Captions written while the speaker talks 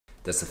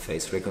Does the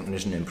face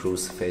recognition improve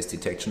face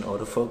detection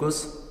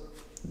autofocus?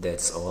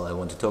 That's all I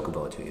want to talk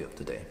about to you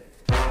today.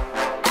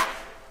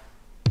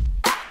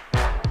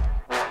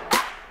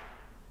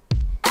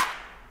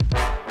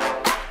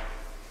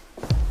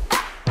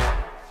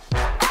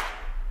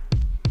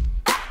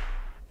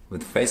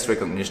 With face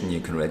recognition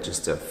you can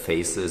register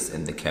faces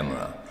in the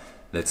camera.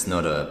 That's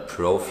not a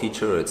pro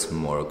feature, it's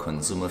more a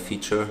consumer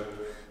feature,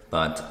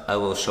 but I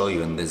will show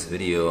you in this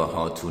video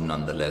how to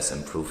nonetheless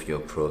improve your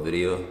pro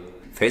video.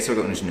 Face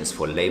recognition is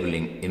for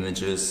labeling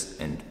images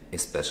and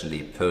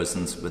especially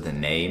persons with a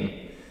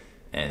name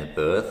and a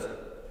birth.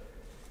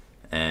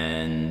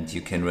 And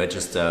you can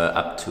register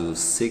up to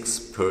 6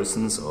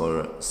 persons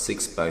or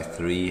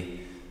 6x3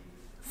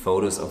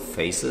 photos of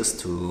faces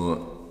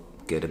to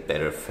get a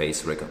better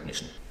face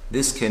recognition.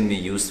 This can be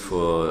used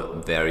for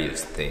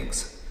various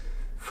things.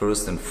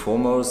 First and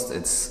foremost,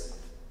 it's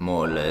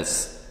more or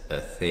less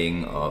a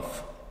thing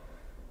of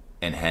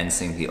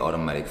enhancing the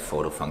automatic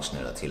photo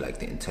functionality, like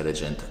the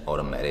intelligent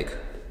automatic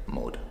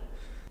mode.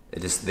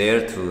 It is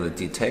there to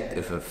detect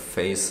if a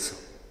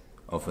face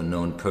of a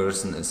known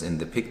person is in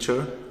the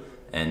picture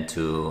and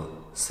to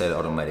set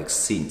automatic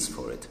scenes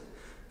for it.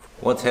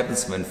 What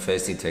happens when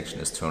face detection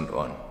is turned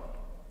on?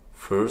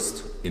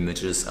 First,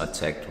 images are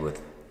tagged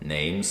with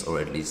names, or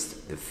at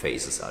least the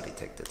faces are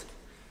detected.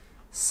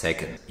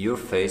 Second, your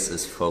face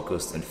is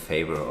focused in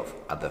favor of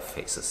other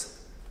faces.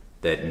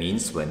 That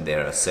means when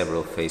there are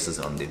several faces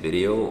on the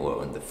video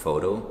or on the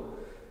photo,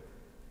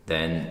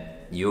 then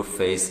your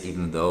face,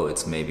 even though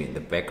it's maybe in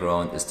the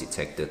background, is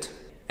detected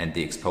and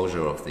the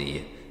exposure of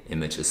the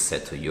image is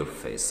set to your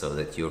face so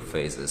that your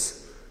face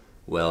is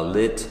well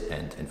lit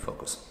and in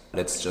focus.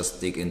 Let's just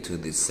dig into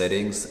these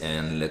settings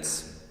and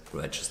let's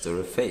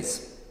register a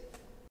face.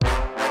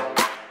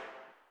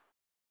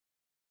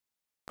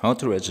 How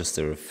to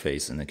register a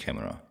face in a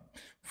camera?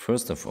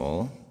 First of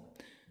all,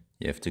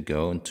 you have to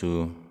go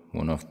into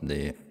one of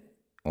the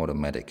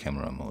automatic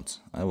camera modes.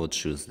 I will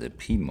choose the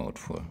P mode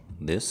for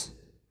this.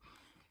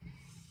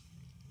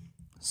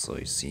 So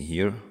you see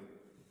here,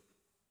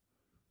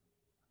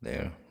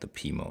 there, the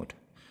P mode.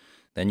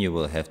 Then you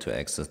will have to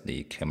access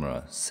the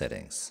camera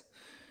settings.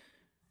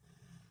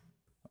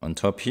 On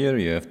top here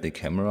you have the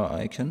camera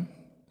icon,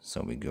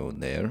 so we go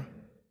there.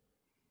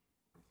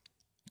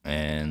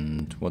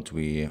 And what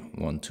we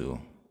want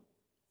to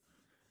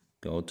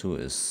go to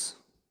is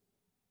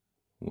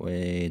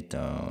way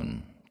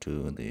down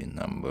to the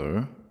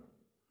number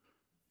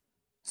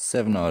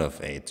 7 out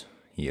of 8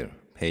 here,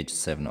 page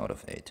 7 out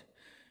of 8.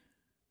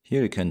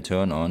 Here you can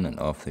turn on and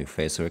off the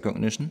face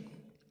recognition.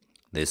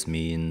 This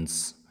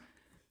means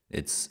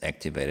it's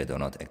activated or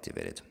not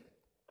activated.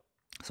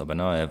 So by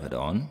now I have it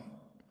on,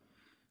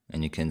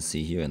 and you can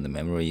see here in the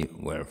memory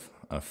where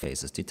our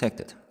face is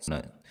detected. So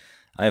now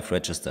I have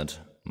registered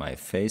my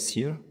face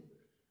here,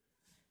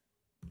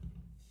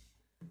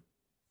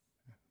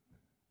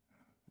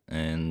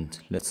 and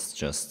let's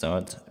just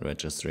start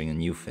registering a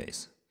new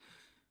face.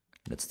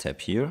 Let's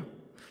tap here,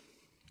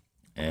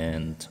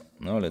 and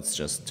now let's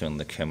just turn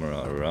the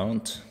camera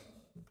around.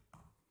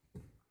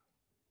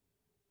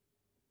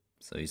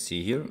 So you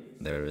see here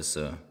there is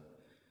a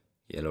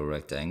yellow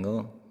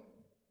rectangle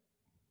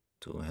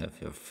to have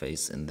your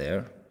face in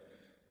there,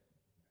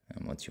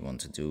 and what you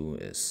want to do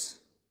is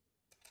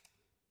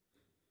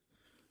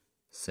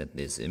set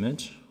this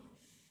image,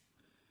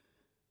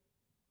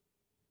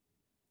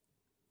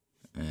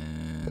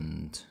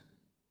 and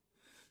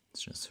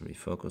let's just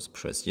refocus,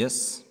 press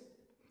yes,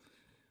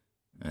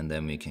 and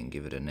then we can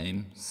give it a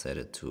name, set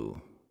it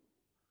to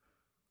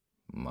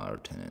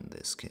Martin in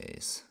this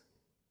case.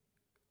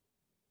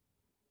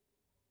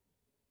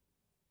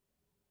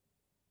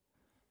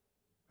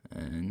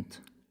 And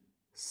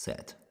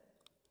set.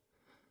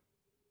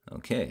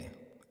 Okay,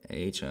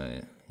 age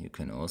you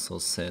can also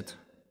set.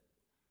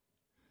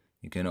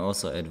 You can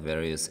also add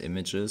various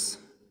images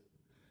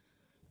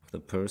of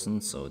the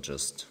person, so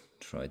just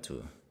try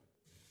to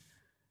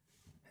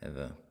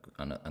have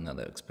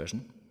another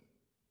expression.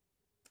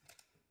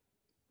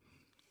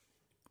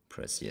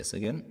 Press yes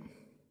again.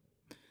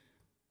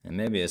 And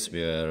maybe as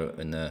we are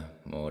in a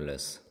more or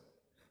less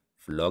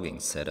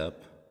vlogging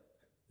setup,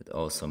 it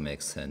also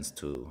makes sense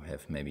to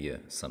have maybe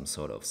some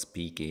sort of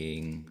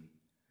speaking,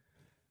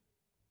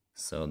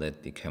 so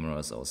that the camera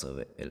is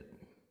also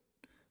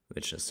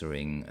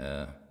registering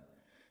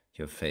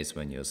your face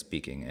when you're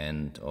speaking,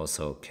 and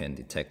also can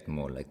detect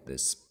more like the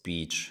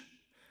speech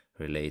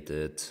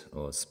related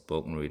or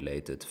spoken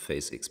related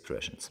face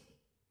expressions.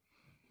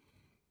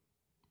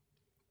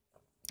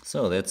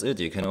 So that's it.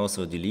 You can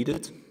also delete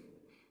it.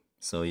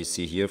 So you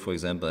see here, for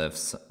example, I have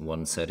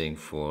one setting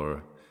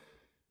for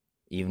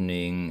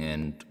evening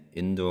and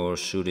indoor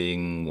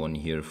shooting, one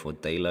here for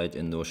daylight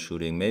indoor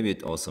shooting. Maybe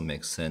it also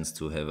makes sense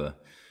to have a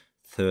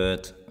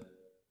third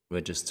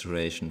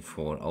registration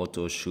for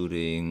outdoor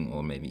shooting,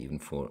 or maybe even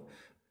for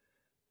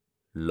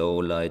low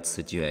light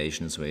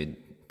situations where you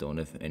don't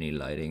have any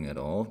lighting at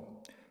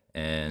all.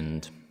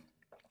 And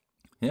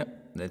yeah,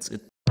 that's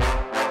it.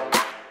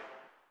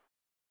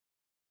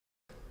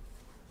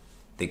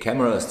 The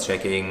camera is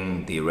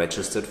checking the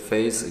registered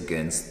face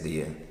against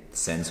the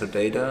sensor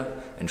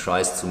data and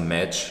tries to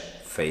match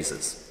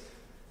faces.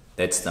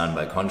 That's done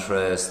by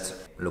contrast,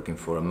 looking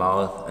for a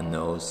mouth, a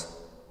nose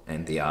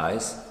and the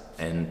eyes,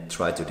 and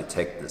try to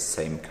detect the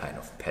same kind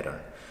of pattern.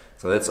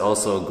 So that's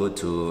also good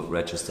to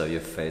register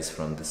your face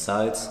from the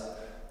sides.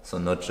 So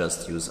not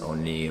just use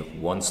only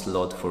one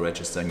slot for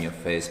registering your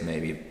face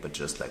maybe, but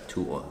just like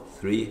 2 or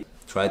 3.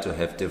 Try to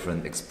have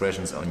different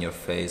expressions on your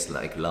face,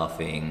 like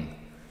laughing,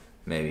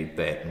 maybe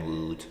bad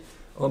mood,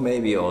 or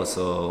maybe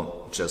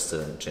also just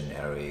a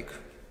generic,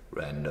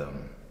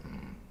 random,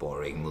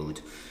 boring mood.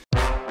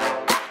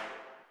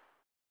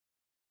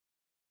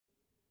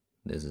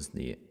 This is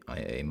the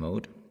IA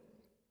mode.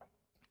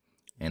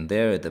 And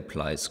there it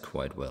applies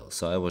quite well.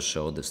 So I will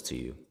show this to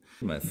you.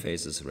 My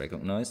face is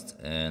recognized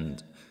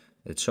and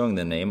it's showing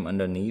the name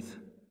underneath.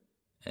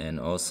 And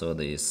also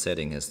the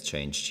setting has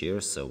changed here.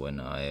 So when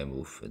I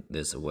move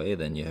this away,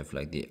 then you have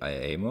like the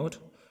IA mode.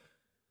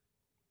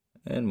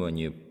 And when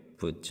you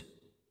put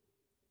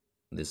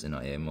this in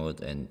IA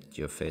mode and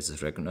your face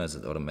is recognized,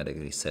 it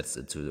automatically sets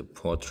it to the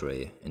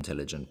portrait,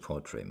 intelligent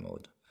portrait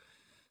mode.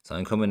 So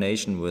in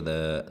combination with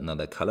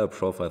another color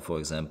profile, for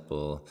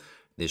example,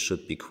 this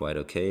should be quite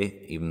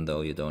okay, even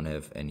though you don't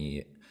have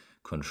any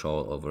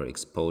control over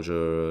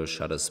exposure,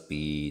 shutter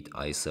speed,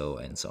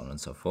 ISO and so on and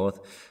so forth.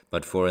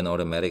 But for an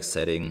automatic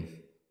setting,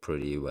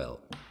 pretty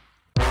well.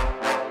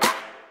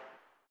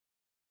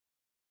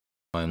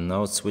 I'm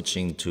now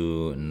switching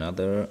to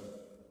another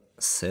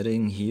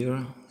setting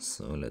here.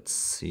 So let's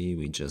see,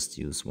 we just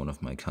use one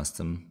of my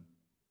custom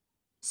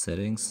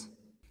settings.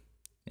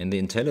 In the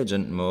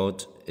intelligent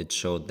mode, it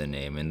showed the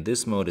name. In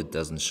this mode, it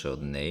doesn't show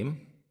the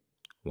name.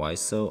 Why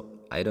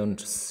so? I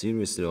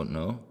seriously don't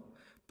know,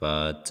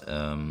 but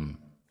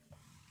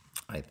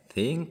I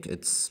think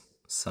it's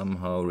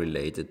somehow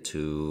related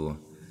to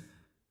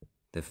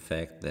the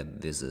fact that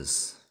this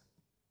is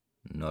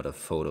not a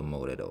photo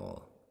mode at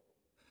all.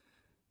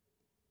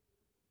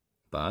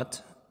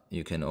 But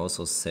you can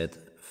also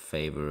set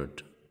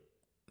favored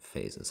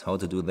faces. How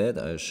to do that,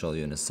 I'll show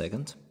you in a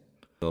second.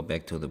 Go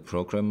back to the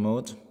program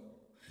mode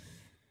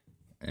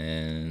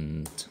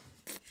and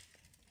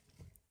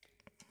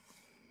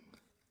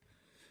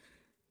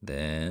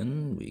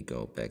then we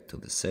go back to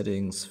the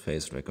settings,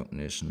 face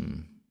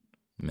recognition,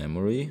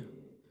 memory.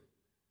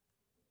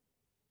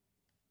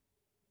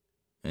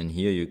 And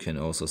here you can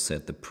also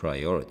set the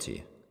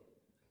priority.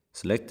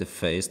 Select the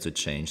face to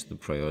change the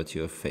priority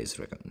of face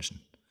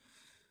recognition.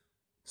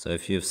 So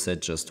if you've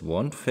set just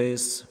one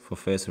face for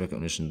face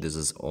recognition, this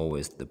is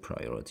always the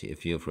priority.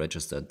 If you've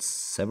registered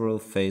several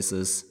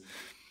faces,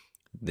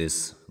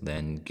 this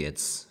then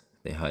gets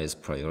the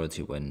highest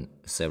priority when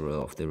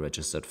several of the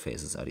registered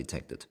faces are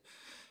detected.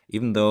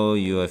 Even though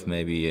you have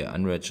maybe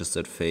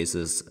unregistered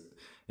faces,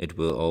 it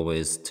will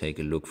always take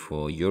a look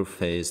for your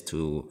face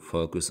to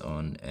focus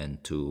on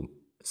and to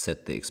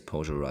set the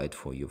exposure right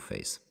for your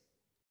face.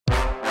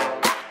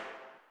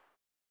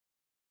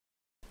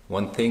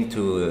 One thing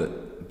to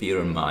bear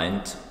in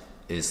mind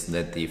is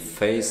that the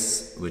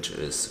face which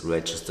is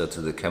registered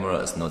to the camera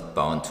is not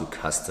bound to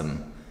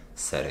custom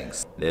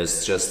settings.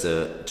 There's just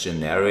a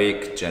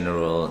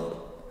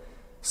general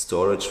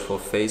storage for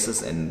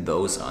faces, and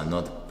those are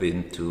not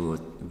pinned to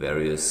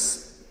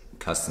various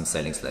custom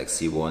settings like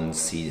C1,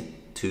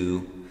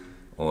 C2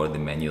 or the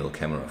manual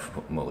camera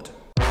mode.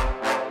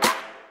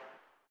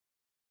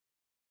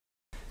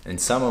 In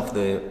some of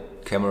the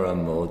camera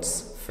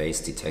modes, face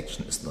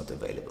detection is not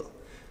available.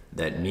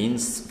 That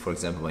means, for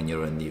example, when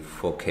you're in the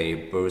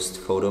 4K burst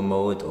photo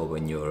mode or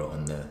when you're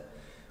on the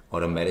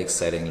automatic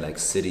setting like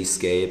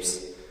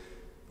cityscapes,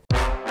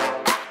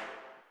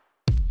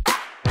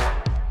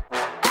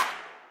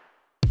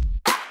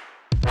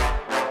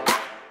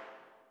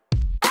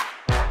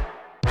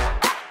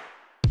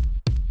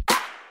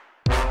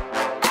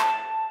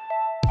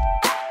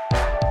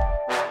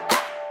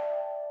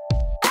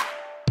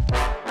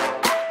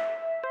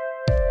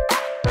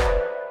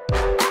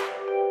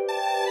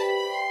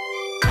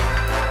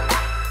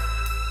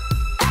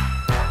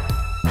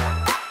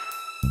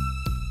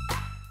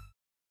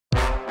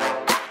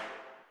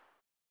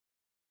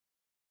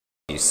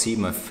 you see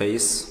my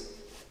face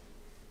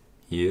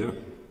here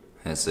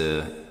has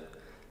a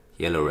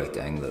yellow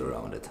rectangle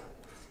around it.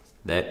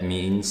 That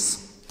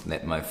means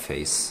that my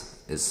face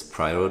is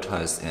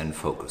prioritized and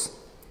focused.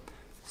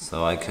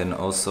 So I can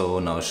also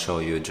now show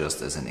you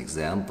just as an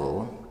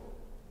example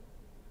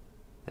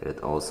that it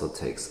also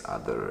takes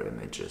other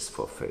images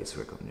for face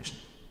recognition.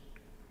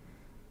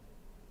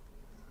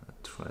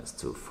 It tries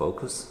to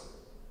focus,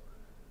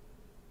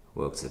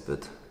 works a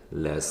bit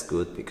less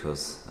good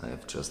because I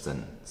have just a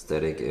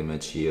static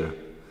image here.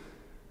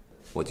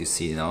 What you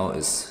see now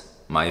is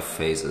my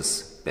face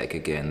is back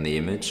again in the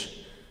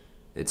image.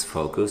 It's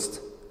focused,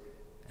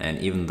 and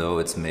even though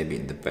it's maybe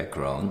in the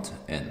background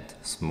and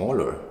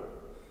smaller,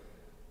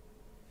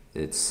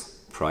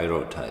 it's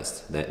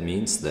prioritized. That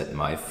means that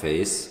my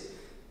face,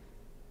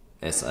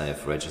 as I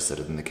have registered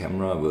it in the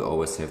camera, will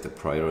always have the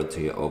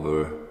priority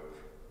over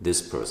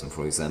this person,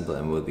 for example,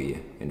 and will be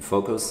in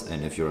focus,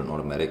 and if you're in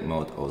automatic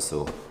mode,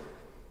 also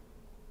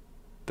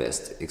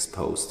best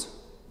exposed.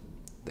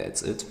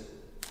 That's it.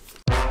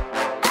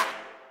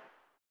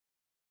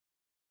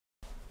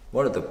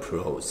 What are the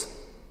pros?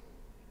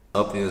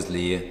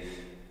 Obviously,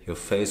 your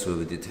face will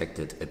be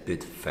detected a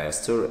bit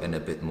faster and a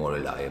bit more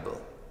reliable.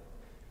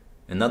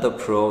 Another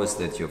pro is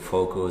that your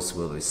focus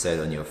will be set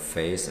on your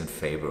face in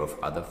favor of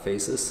other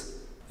faces.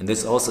 And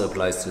this also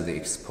applies to the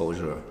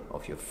exposure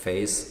of your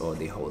face or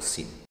the whole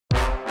scene.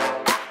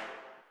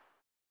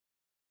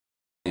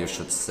 You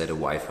should set a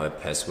Wi-Fi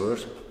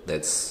password.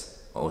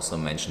 That's also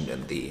mentioned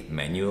in the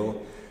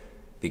manual,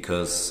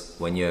 because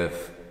when you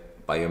have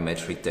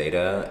biometric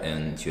data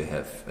and you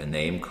have a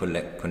name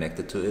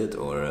connected to it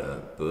or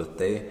a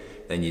birthday,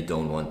 then you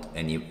don't want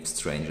any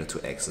stranger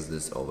to access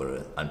this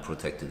over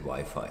unprotected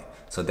Wi-Fi.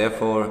 So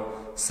therefore,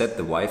 set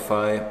the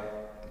Wi-Fi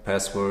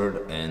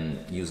password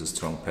and use a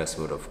strong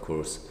password, of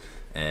course,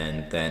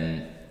 and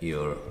then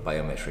your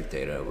biometric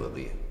data will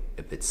be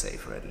a bit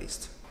safer at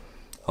least.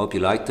 Hope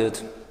you liked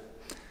it.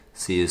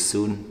 See you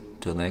soon.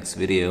 Till next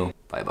video.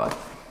 Bye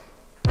bye.